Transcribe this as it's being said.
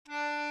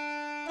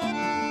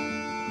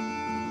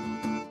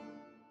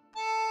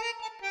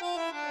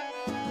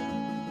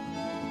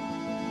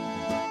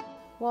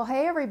Well,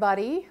 hey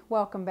everybody,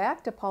 welcome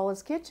back to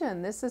Paula's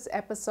Kitchen. This is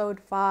episode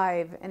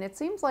 5, and it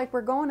seems like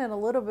we're going in a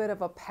little bit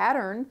of a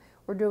pattern.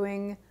 We're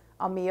doing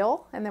a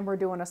meal, and then we're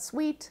doing a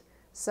sweet,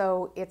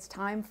 so it's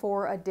time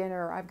for a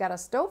dinner. I've got a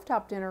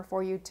stovetop dinner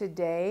for you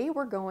today.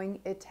 We're going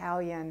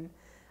Italian.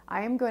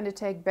 I am going to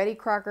take Betty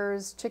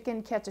Crocker's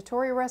chicken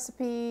cacciatore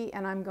recipe,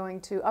 and I'm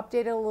going to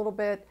update it a little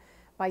bit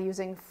by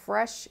using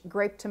fresh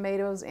grape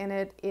tomatoes in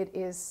it. It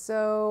is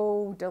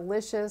so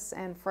delicious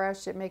and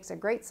fresh. It makes a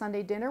great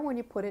Sunday dinner when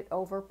you put it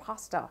over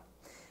pasta.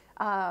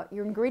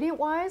 Your ingredient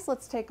wise,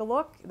 let's take a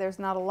look. There's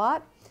not a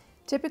lot.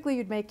 Typically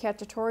you'd make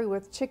cacciatore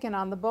with chicken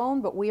on the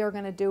bone, but we are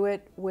going to do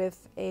it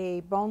with a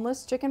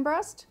boneless chicken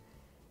breast.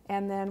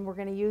 And then we're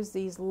going to use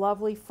these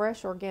lovely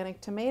fresh organic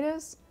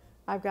tomatoes.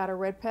 I've got a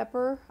red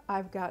pepper,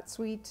 I've got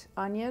sweet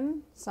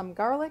onion, some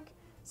garlic,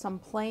 some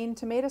plain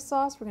tomato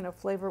sauce. We're going to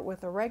flavor it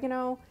with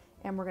oregano,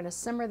 and we're going to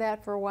simmer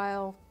that for a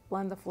while,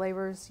 blend the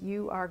flavors.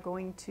 You are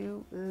going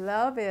to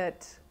love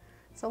it.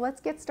 So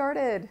let's get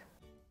started.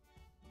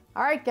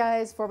 All right,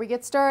 guys, before we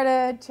get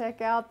started,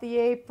 check out the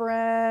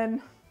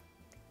apron.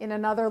 In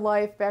another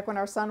life, back when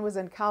our son was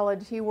in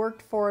college, he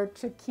worked for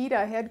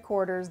Chiquita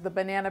headquarters, the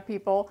banana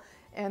people,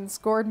 and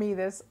scored me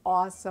this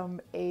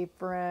awesome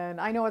apron.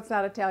 I know it's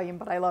not Italian,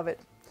 but I love it.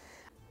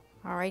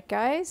 All right,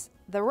 guys,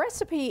 the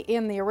recipe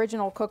in the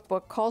original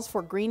cookbook calls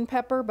for green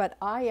pepper, but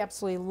I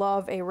absolutely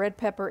love a red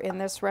pepper in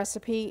this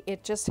recipe.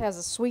 It just has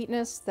a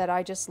sweetness that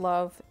I just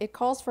love. It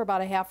calls for about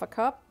a half a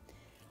cup.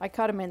 I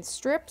cut them in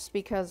strips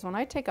because when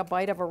I take a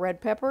bite of a red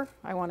pepper,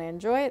 I want to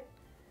enjoy it.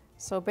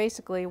 So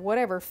basically,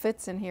 whatever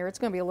fits in here, it's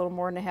going to be a little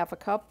more than a half a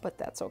cup, but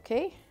that's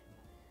okay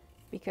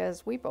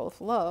because we both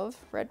love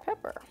red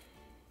pepper.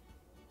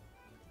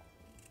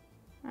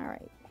 All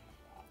right.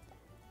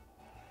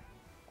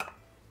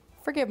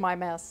 Forgive my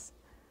mess.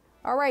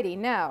 Alrighty,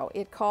 now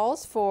it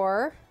calls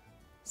for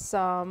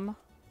some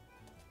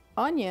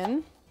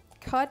onion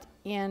cut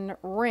in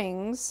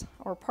rings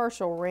or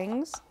partial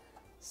rings.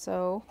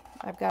 So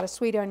I've got a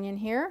sweet onion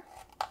here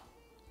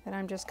that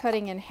I'm just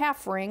cutting in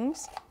half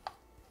rings,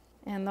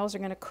 and those are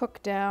going to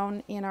cook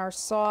down in our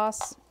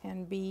sauce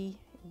and be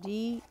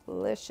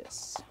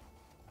delicious.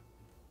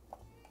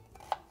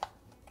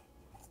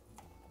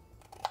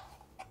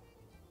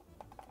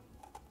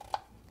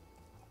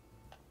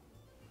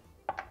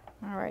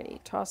 Alrighty,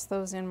 toss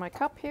those in my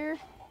cup here.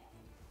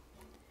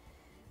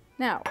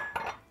 Now,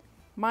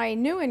 my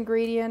new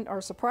ingredient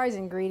or surprise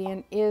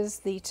ingredient is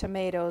the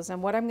tomatoes,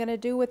 and what I'm going to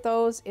do with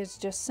those is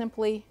just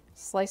simply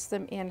slice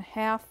them in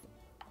half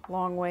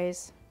long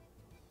ways.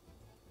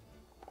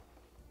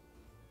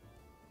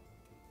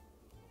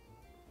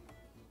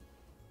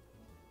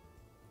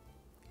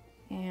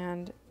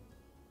 And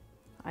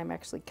I'm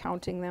actually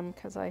counting them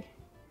because I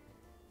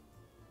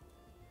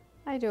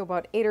do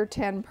about 8 or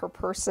 10 per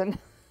person.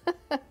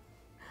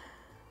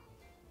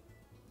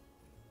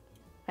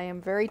 I am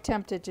very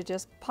tempted to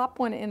just pop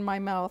one in my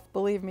mouth,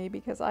 believe me,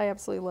 because I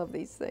absolutely love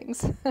these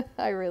things.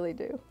 I really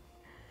do.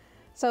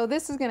 So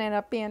this is going to end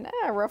up being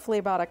roughly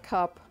about a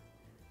cup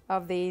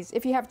of these.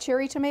 If you have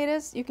cherry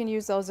tomatoes, you can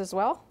use those as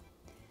well.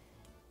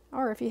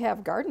 Or if you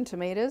have garden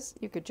tomatoes,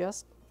 you could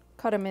just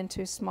cut them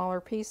into smaller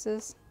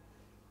pieces.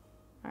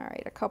 All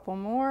right, a couple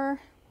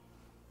more.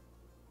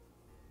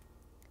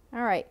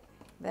 All right,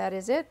 that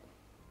is it.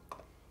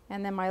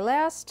 And then my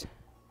last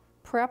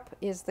prep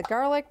is the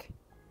garlic.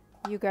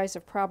 You guys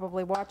have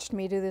probably watched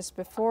me do this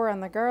before on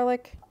the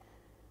garlic.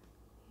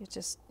 It's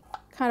just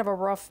kind of a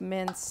rough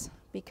mince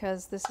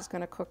because this is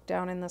going to cook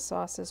down in the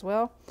sauce as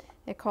well.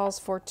 It calls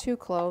for 2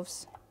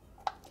 cloves.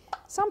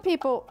 Some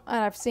people,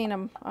 and I've seen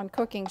them on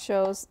cooking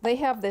shows, they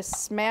have this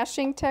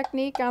smashing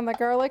technique on the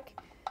garlic.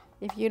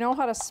 If you know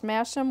how to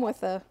smash them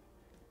with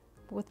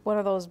one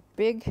of those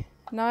big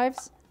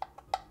knives,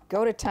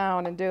 go to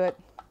town and do it.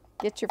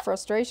 Get your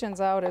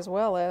frustrations out as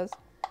well as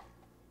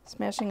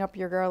smashing up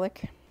your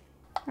garlic.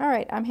 All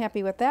right, I'm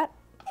happy with that.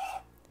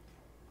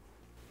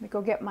 Let me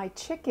go get my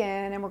chicken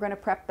and we're going to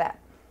prep that.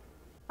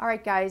 All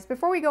right, guys,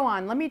 before we go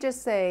on, let me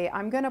just say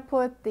I'm going to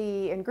put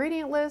the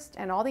ingredient list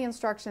and all the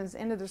instructions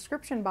in the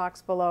description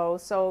box below,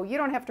 so you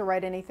don't have to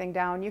write anything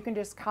down. You can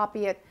just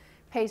copy it,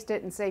 paste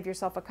it, and save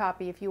yourself a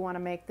copy if you want to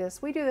make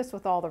this. We do this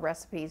with all the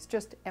recipes,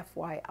 just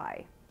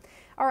FYI.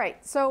 All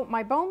right, so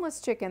my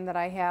boneless chicken that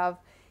I have,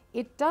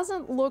 it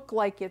doesn't look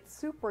like it's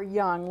super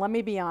young, let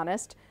me be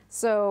honest.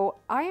 So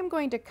I am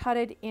going to cut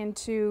it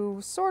into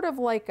sort of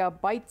like a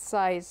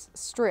bite-sized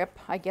strip,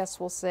 I guess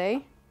we'll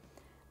say.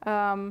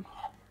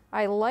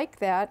 I like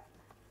that,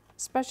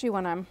 especially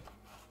when I'm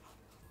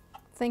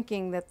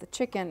thinking that the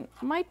chicken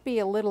might be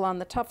a little on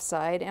the tough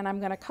side, and I'm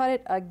going to cut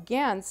it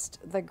against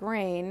the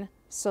grain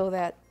so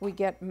that we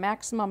get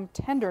maximum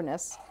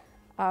tenderness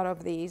out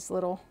of these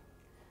little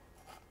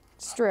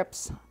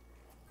strips.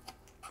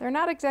 They're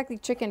not exactly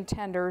chicken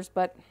tenders,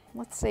 but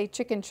let's say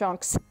chicken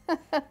chunks.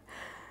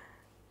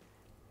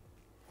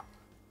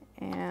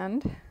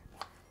 And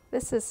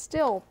this is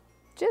still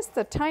just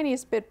the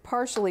tiniest bit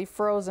partially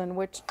frozen,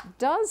 which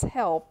does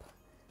help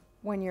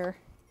when you're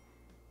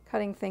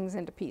cutting things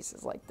into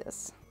pieces like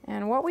this.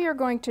 And what we are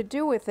going to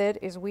do with it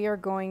is we are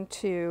going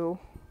to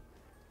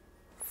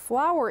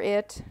flour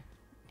it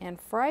and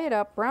fry it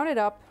up, brown it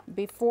up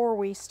before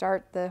we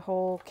start the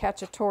whole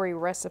cacciatore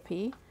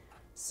recipe.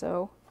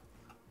 So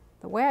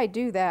the way I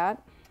do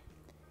that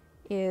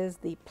is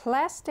the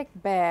plastic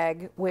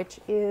bag, which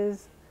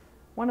is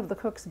one of the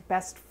cook's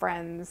best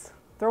friends.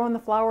 Throw in the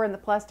flour in the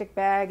plastic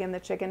bag and the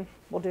chicken.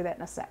 We'll do that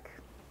in a sec.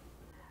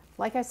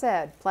 Like I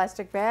said,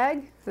 plastic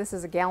bag. This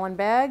is a gallon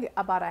bag,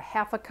 about a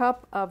half a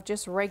cup of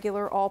just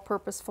regular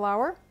all-purpose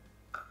flour.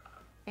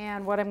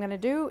 And what I'm going to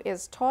do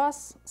is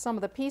toss some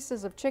of the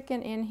pieces of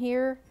chicken in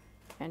here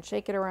and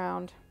shake it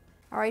around.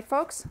 All right,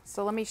 folks,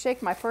 so let me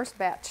shake my first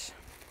batch.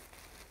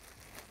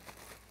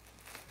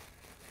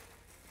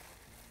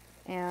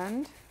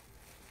 And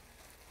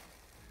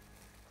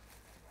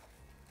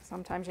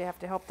sometimes you have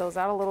to help those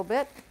out a little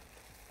bit.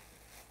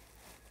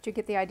 But you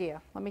get the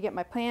idea. Let me get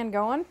my pan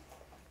going.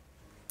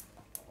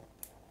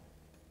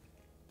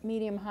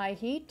 Medium-high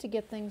heat to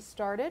get things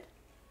started.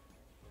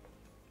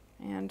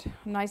 And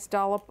a nice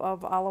dollop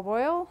of olive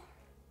oil.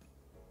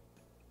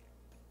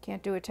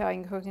 Can't do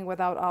Italian cooking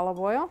without olive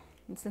oil.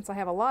 And since I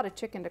have a lot of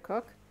chicken to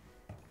cook,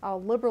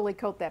 I'll liberally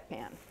coat that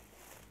pan.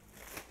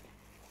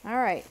 All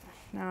right,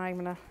 now I'm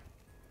gonna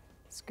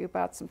scoop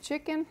out some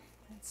chicken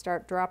and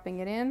start dropping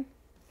it in.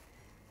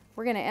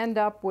 We're gonna end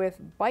up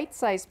with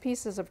bite-sized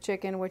pieces of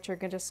chicken, which are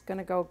just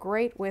gonna go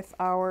great with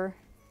our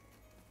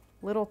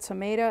little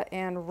tomato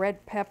and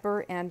red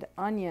pepper and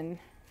onion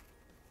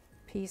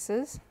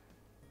pieces.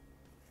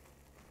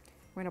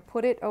 We're going to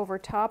put it over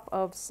top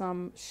of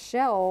some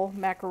shell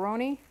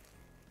macaroni,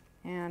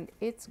 and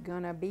it's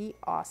going to be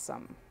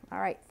awesome. All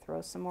right,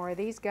 throw some more of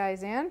these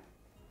guys in.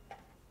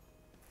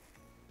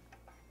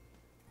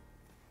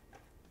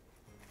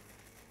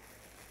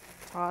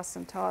 Toss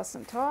and toss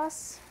and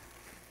toss.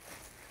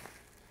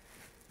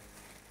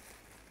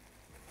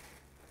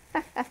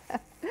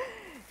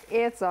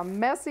 It's a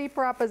messy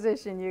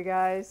proposition, you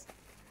guys,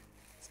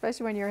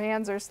 especially when your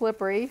hands are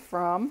slippery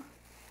from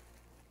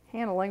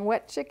handling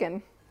wet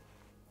chicken.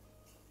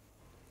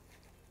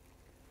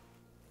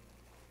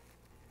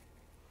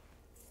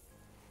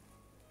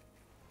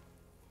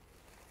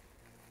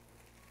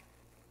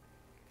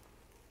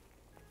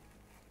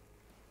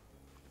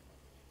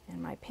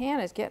 And my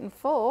pan is getting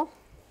full,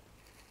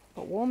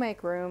 but we'll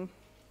make room,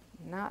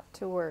 not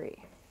to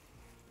worry.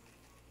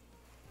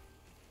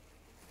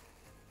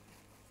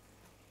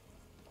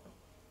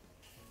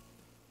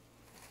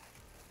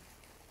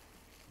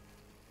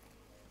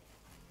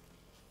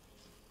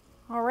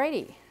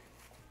 Alrighty,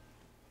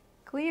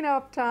 clean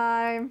up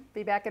time.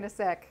 Be back in a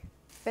sec.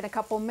 Been a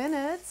couple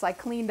minutes. I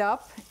cleaned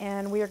up,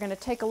 and we are going to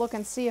take a look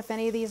and see if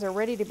any of these are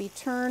ready to be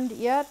turned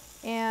yet,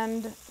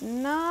 and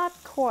not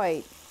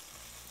quite.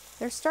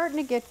 They're starting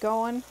to get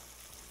going.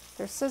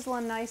 They're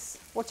sizzling nice.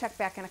 We'll check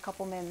back in a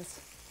couple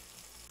minutes.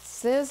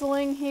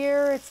 Sizzling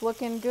here. It's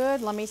looking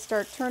good. Let me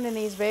start turning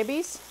these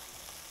babies.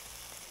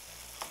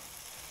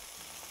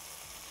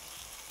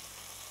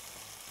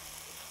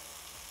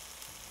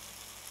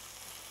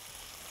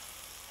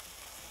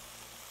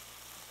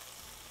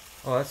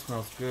 Oh, that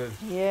smells good.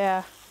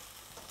 Yeah,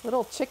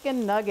 little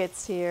chicken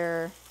nuggets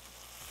here.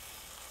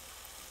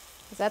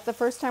 Is that the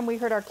first time we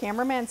heard our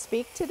cameraman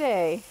speak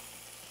today?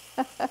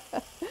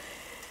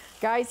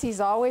 Guys,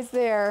 he's always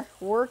there,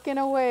 working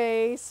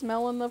away,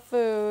 smelling the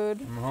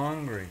food. I'm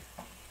hungry.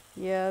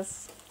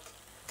 Yes.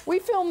 We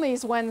film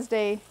these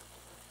Wednesday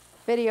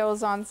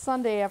videos on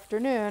Sunday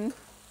afternoon,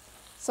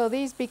 so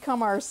these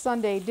become our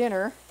Sunday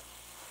dinner.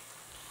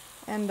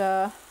 And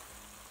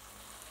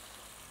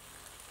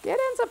it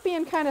ends up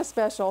being kind of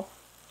special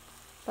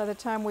by the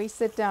time we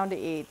sit down to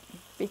eat,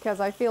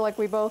 because I feel like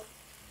we both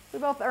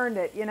earned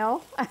it, you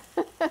know?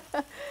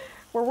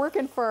 We're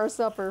working for our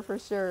supper for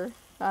sure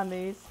on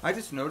these. I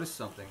just noticed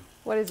something.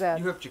 What is that?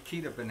 You have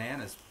Chiquita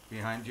bananas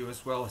behind you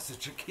as well as a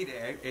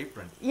Chiquita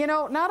apron. You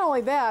know, not only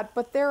that,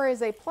 but there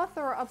is a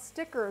plethora of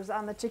stickers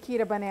on the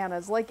Chiquita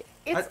bananas. Like,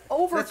 it's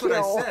overkill. That's what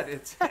I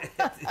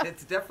said.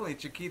 It's definitely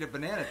Chiquita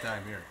banana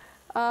time here.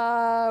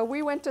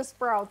 We went to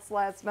Sprouts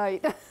last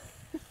night.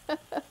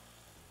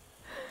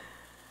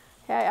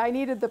 I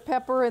needed the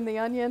pepper and the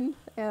onion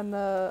and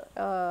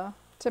the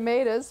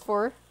tomatoes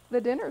for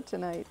the dinner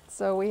tonight,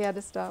 so we had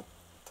to stop.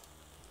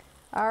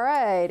 All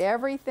right,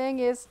 everything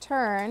is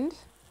turned,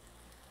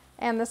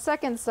 and the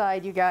second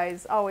side, you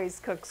guys, always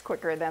cooks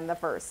quicker than the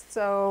first,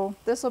 so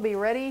this will be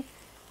ready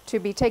to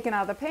be taken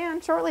out of the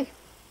pan shortly.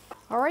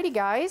 Alrighty,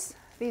 guys,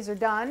 these are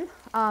done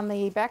on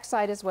the back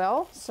side as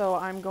well, so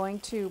I'm going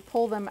to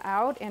pull them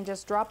out and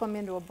just drop them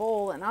into a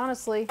bowl, and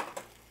honestly,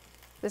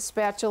 this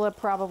spatula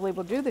probably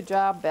will do the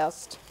job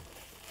best,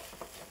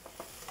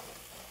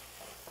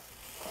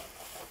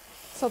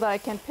 so that I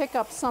can pick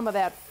up some of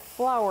that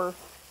flour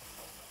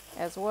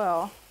as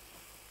well.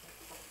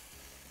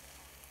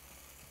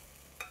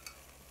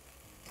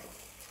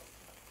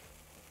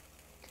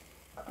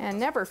 And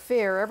never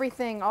fear,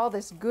 everything, all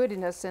this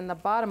goodness in the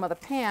bottom of the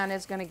pan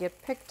is going to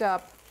get picked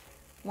up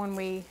when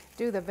we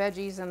do the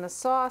veggies and the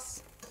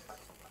sauce,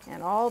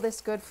 and all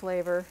this good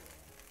flavor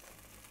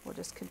We'll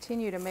just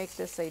continue to make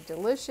this a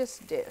delicious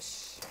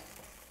dish.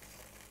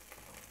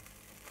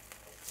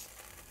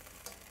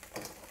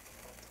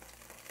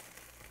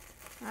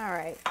 All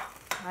right,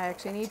 I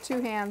actually need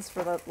 2 hands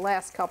for the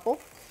last couple.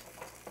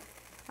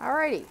 All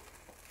righty.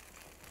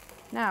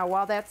 Now,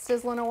 while that's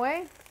sizzling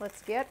away,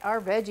 let's get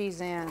our veggies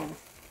in.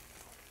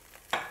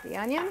 The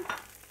onion,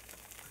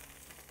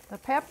 the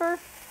pepper,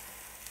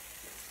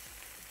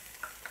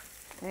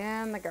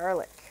 and the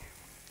garlic.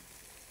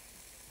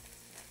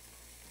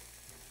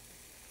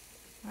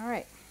 All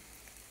right.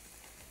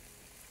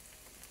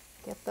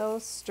 Get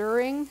those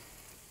stirring,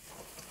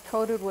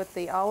 coated with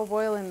the olive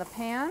oil in the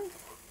pan.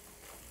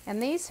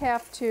 And these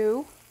have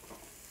to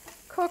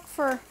cook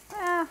for,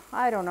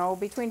 I don't know,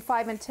 between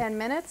 5 and 10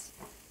 minutes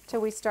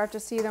till we start to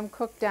see them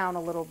cook down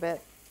a little bit.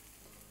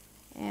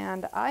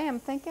 And I am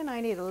thinking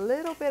I need a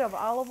little bit of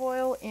olive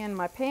oil in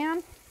my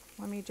pan.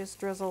 Let me just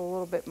drizzle a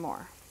little bit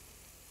more.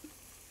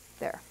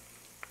 There.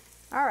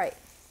 All right.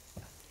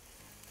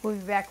 We'll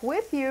be back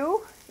with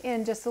you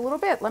in just a little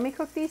bit. Let me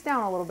cook these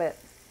down a little bit.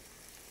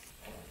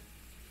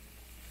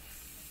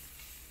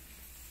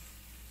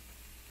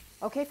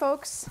 Okay,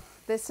 folks,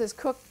 this is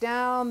cooked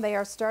down. They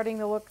are starting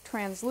to look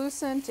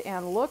translucent,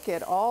 and look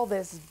at all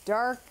this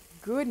dark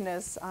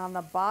goodness on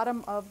the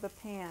bottom of the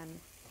pan.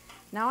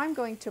 Now I'm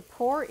going to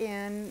pour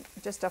in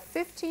just a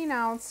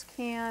 15-ounce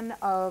can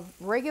of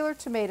regular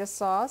tomato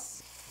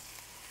sauce.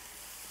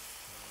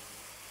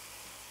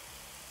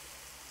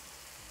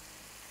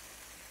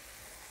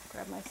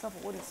 Grab myself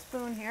a wooden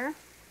spoon here.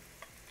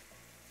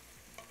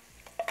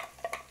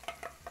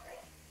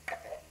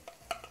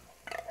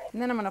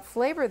 And then I'm going to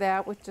flavor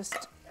that with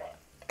just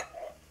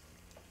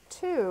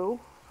 2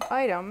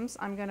 items.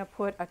 I'm going to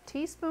put a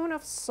teaspoon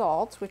of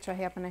salt, which I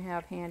happen to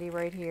have handy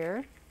right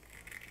here,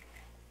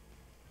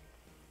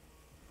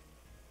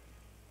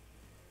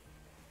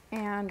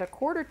 and a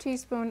 1/4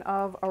 teaspoon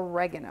of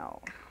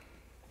oregano.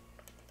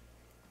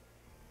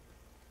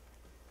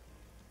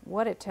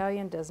 What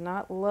Italian does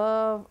not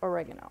love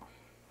oregano?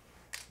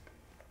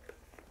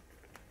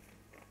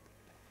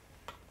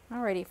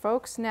 Alrighty,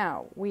 folks,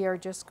 now we are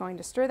just going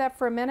to stir that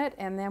for a minute,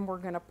 and then we're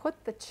going to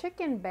put the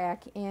chicken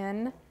back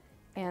in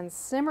and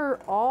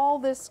simmer all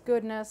this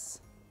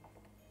goodness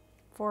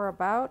for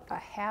about a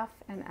 ½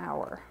 an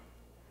hour.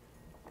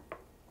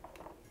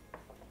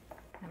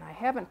 And I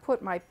haven't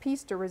put my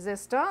piece de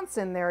resistance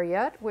in there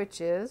yet, which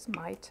is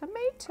my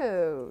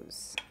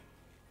tomatoes.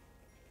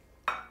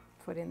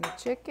 Put in the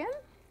chicken.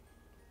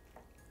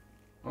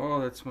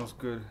 Oh, that smells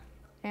good.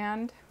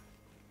 And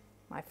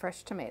my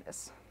fresh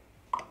tomatoes.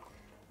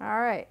 All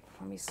right,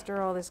 let me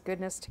stir all this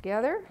goodness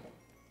together.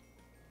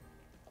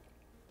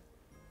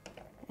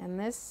 And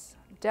this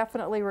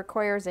definitely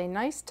requires a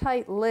nice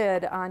tight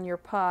lid on your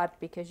pot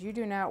because you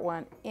do not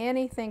want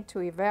anything to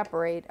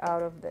evaporate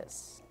out of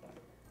this.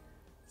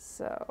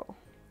 So,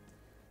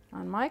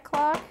 on my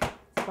clock,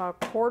 it's about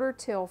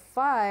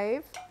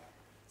 4:45.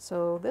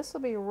 So this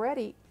will be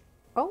ready.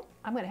 Oh,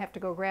 I'm gonna have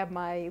to go grab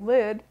my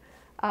lid.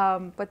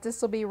 But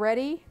this will be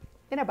ready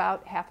in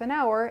about ½ an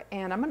hour,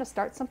 and I'm gonna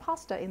start some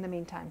pasta in the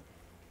meantime.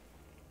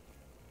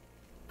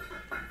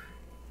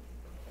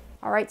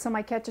 All right, so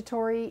my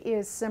cacciatore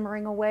is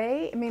simmering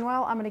away.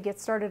 Meanwhile, I'm gonna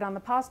get started on the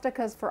pasta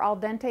because for al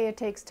dente it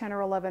takes 10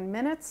 or 11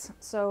 minutes.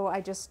 So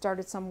I just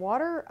started some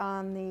water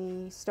on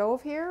the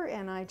stove here,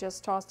 and I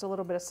just tossed a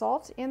little bit of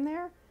salt in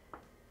there.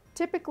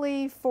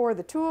 Typically for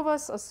the 2 of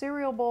us, a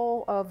cereal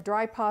bowl of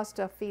dry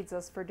pasta feeds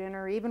us for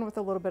dinner, even with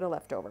a little bit of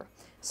leftover.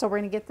 So we're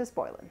gonna get this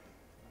boiling.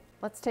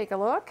 Let's take a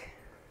look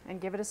and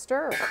give it a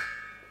stir.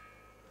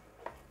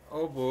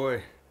 Oh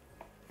boy.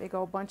 Big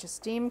old bunch of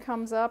steam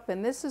comes up,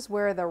 and this is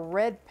where the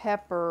red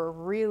pepper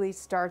really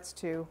starts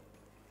to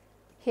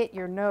hit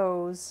your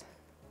nose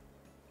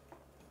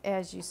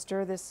as you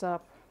stir this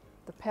up.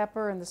 The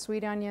pepper and the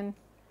sweet onion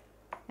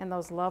and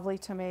those lovely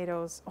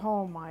tomatoes.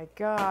 Oh my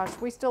gosh,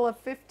 we still have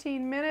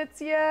 15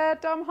 minutes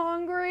yet. I'm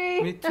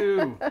hungry. Me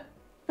too.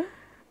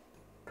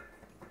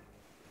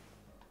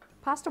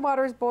 Pasta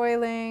water is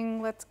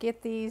boiling. Let's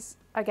get these.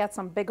 I got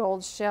some big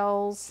old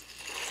shells.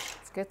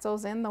 Let's get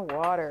those in the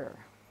water.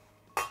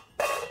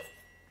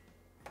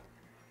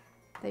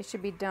 They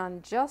should be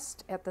done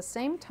just at the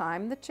same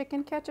time the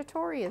chicken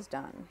cacciatore is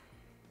done.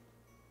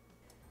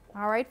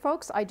 All right,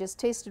 folks, I just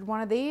tasted one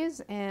of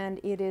these and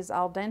it is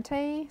al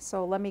dente.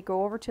 So let me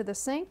go over to the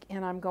sink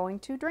and I'm going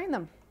to drain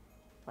them.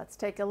 Let's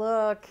take a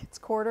look. It's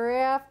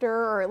 1/4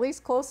 or at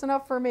least close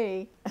enough for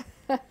me.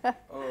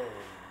 Oh.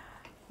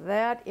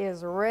 That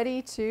is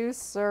ready to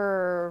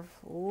serve.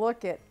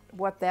 Look at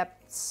what that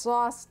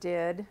sauce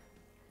did.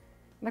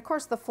 And of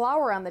course the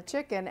flour on the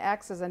chicken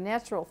acts as a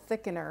natural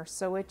thickener,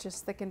 so it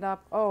just thickened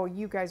up. Oh,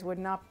 you guys would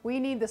not, we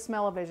need the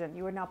smell-o-vision.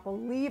 You would not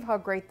believe how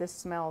great this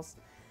smells.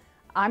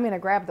 I'm gonna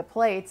grab the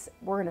plates.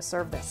 We're gonna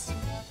serve this.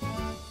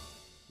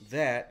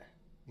 That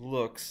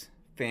looks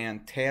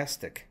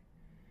fantastic.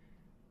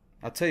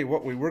 I'll tell you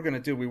what we were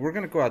gonna do. We were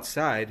gonna go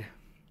outside,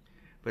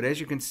 but as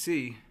you can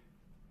see,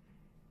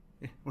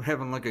 We're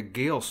having like a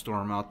gale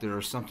storm out there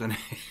or something.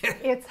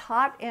 It's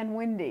hot and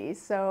windy,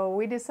 so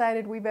we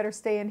decided we better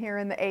stay in here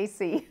in the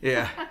AC.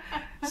 Yeah.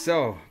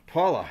 So,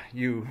 Paula,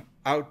 you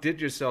outdid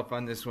yourself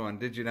on this one,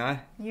 did you not?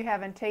 You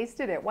haven't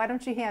tasted it. Why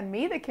don't you hand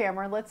me the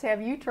camera and let's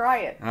have you try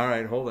it. All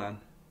right, hold on.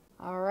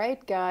 All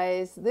right,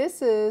 guys,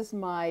 this is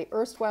my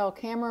erstwhile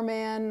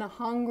cameraman,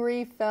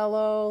 hungry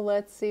fellow.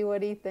 Let's see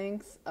what he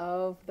thinks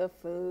of the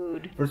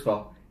food. First of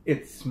all,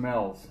 it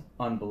smells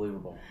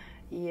unbelievable.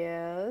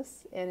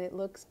 Yes, and it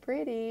looks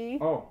pretty.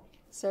 Oh.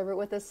 Serve it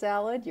with a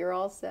salad, you're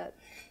all set.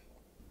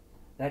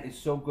 That is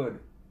so good.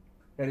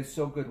 That is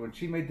so good. When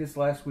she made this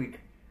last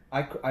week,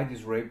 I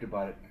just raved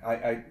about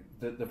it.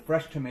 The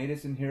fresh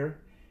tomatoes in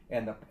here,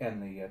 and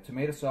the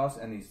tomato sauce,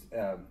 and these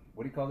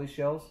what do you call these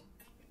shells?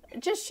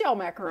 Just shell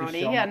macaroni.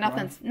 Just shell yeah,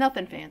 macaroni?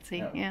 nothing fancy.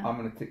 Yeah. Yeah. I'm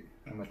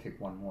gonna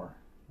take one more.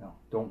 No,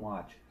 don't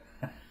watch.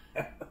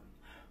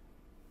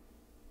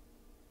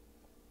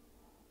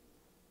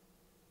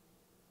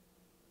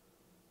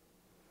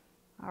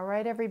 All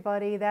right,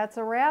 everybody, that's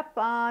a wrap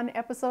on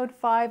episode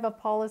 5 of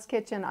Paula's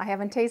Kitchen. I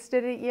haven't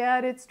tasted it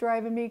yet. It's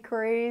driving me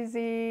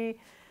crazy.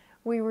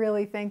 We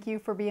really thank you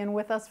for being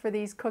with us for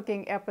these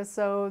cooking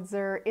episodes.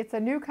 It's a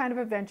new kind of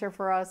adventure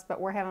for us, but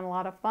we're having a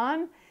lot of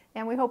fun,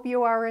 and we hope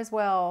you are as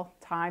well.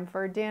 Time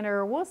for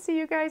dinner. We'll see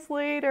you guys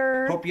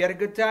later. Hope you had a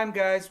good time,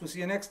 guys. We'll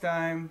see you next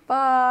time.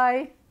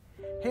 Bye.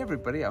 Hey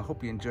everybody, I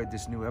hope you enjoyed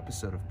this new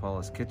episode of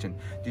Paula's Kitchen.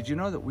 Did you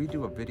know that we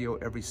do a video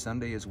every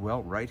Sunday as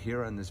well, right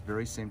here on this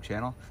very same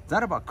channel? It's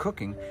not about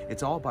cooking,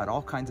 it's all about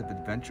all kinds of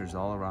adventures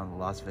all around the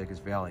Las Vegas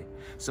Valley.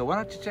 So why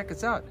don't you check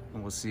us out,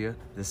 and we'll see you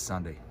this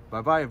Sunday.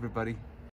 Bye-bye, everybody.